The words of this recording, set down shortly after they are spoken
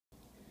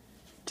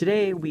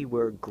Today we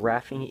were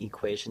graphing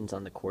equations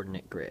on the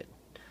coordinate grid.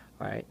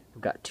 Alright,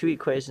 we've got two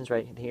equations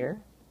right here.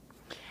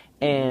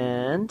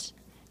 And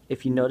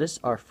if you notice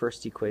our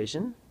first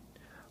equation,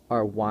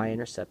 our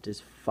y-intercept is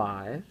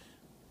 5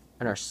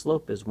 and our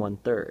slope is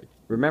 1/3.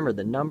 Remember,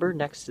 the number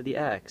next to the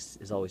x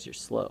is always your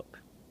slope.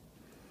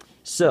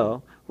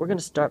 So we're going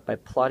to start by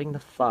plotting the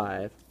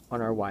 5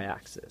 on our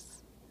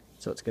y-axis.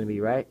 So it's going to be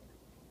right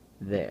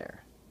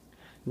there.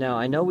 Now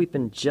I know we've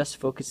been just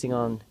focusing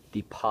on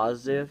the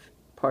positive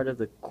part of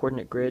the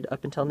coordinate grid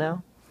up until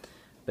now,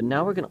 but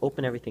now we're going to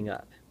open everything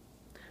up.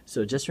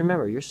 So just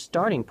remember, your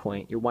starting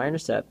point, your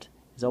y-intercept,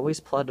 is always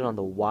plotted on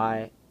the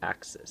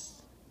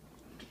y-axis.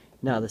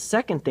 Now the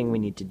second thing we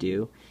need to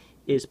do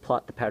is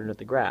plot the pattern of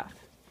the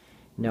graph.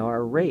 Now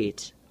our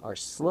rate, our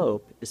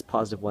slope, is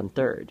positive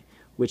 1/3,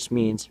 which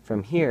means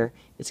from here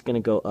it's going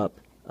to go up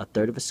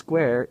 1/3 of a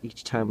square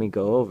each time we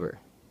go over.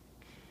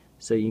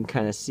 So you can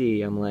kind of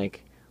see I'm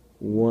like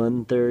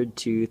 1/3,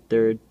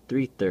 2/3,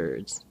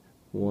 3/3.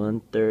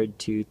 1/3,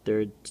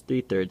 2/3,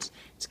 3/3.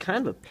 It's kind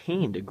of a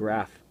pain to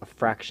graph a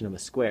fraction of a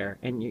square,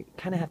 and you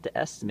kind of have to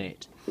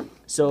estimate.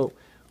 So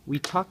we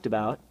talked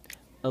about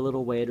a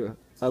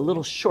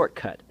little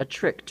shortcut, a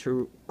trick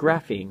to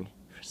graphing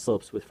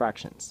slopes with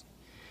fractions.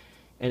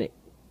 And it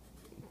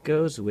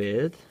goes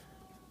with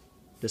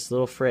this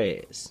little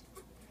phrase,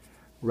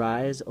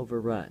 rise over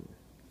run.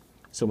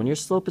 So when your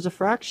slope is a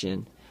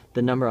fraction,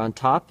 the number on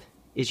top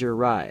is your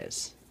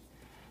rise.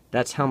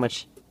 That's how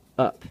much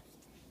up,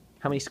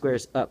 how many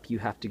squares up you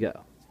have to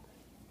go.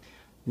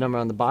 Number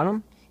on the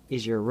bottom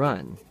is your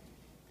run.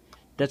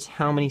 That's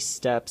how many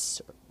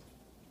steps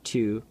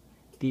to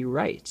the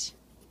right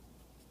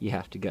you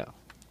have to go.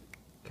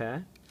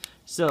 Okay?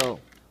 So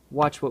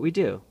watch what we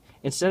do.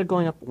 Instead of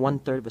going up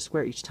 1/3 of a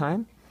square each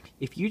time,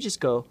 if you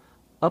just go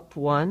up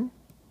 1,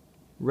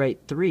 right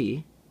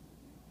 3,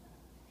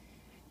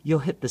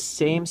 you'll hit the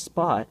same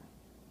spot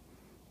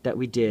that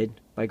we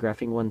did by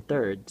graphing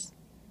 1/3.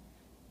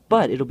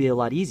 But it'll be a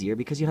lot easier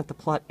because you have to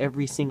plot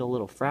every single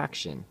little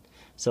fraction.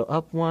 So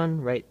up 1,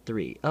 right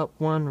 3, up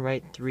 1,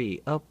 right 3,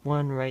 up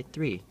 1, right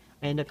 3.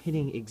 I end up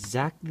hitting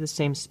exactly the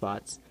same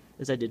spots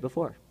as I did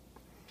before.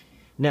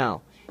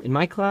 Now, in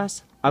my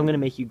class, I'm going to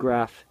make you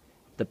graph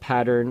the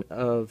pattern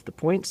of the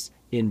points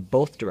in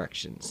both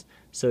directions.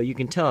 So you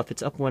can tell if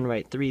it's up 1,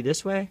 right 3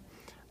 this way,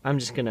 I'm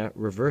just going to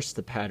reverse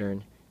the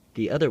pattern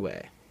the other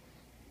way.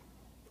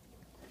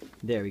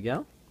 There we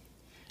go.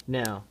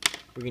 Now,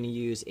 we're going to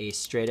use a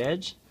straight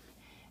edge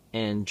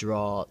and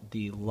draw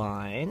the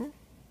line,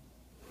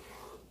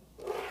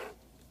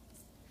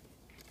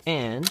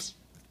 and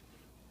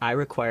I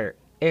require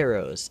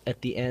arrows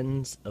at the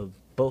ends of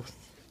both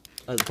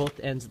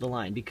ends of the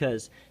line,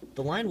 because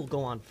the line will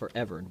go on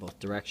forever in both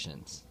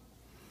directions,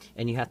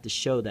 and you have to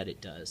show that it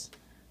does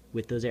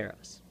with those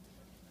arrows.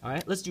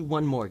 Alright, let's do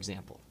one more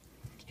example.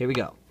 Here we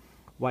go.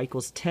 Y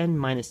equals 10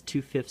 minus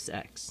 2/5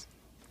 x.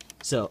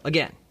 So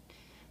again,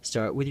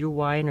 start with your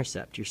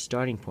y-intercept, your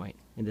starting point.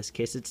 In this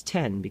case it's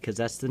 10 because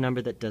that's the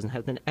number that doesn't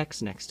have an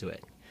x next to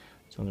it.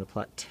 So I'm going to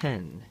plot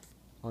 10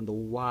 on the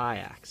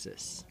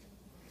y-axis.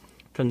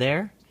 From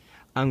there,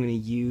 I'm going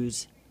to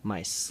use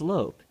my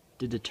slope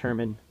to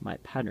determine my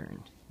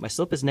pattern. My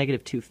slope is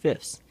negative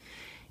 2/5.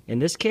 In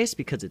this case,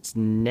 because it's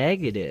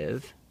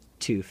negative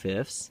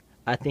 2/5,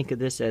 I think of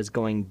this as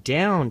going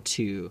down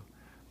to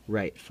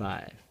right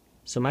 5.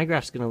 So my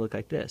graph's going to look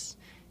like this.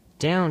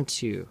 Down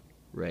to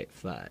right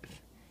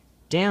 5.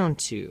 Down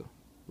to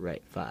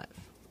right 5.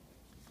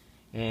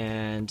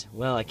 And,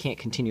 well, I can't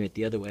continue it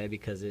the other way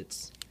because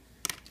it's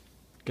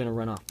going to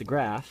run off the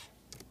graph.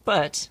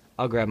 But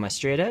I'll grab my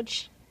straight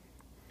edge,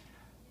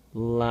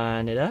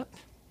 line it up,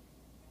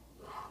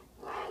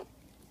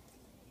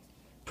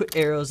 put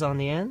arrows on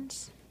the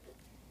ends,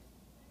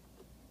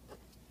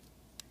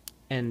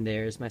 and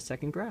there's my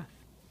second graph.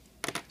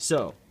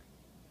 So,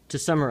 to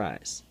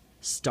summarize,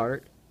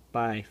 start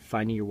by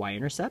finding your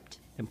y-intercept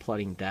and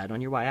plotting that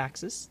on your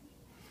y-axis,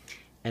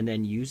 and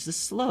then use the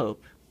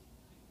slope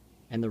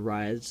and the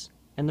rise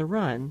and the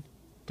run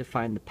to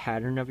find the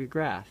pattern of your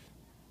graph.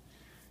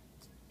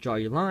 Draw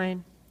your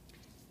line,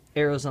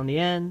 arrows on the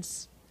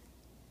ends,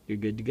 you're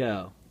good to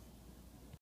go.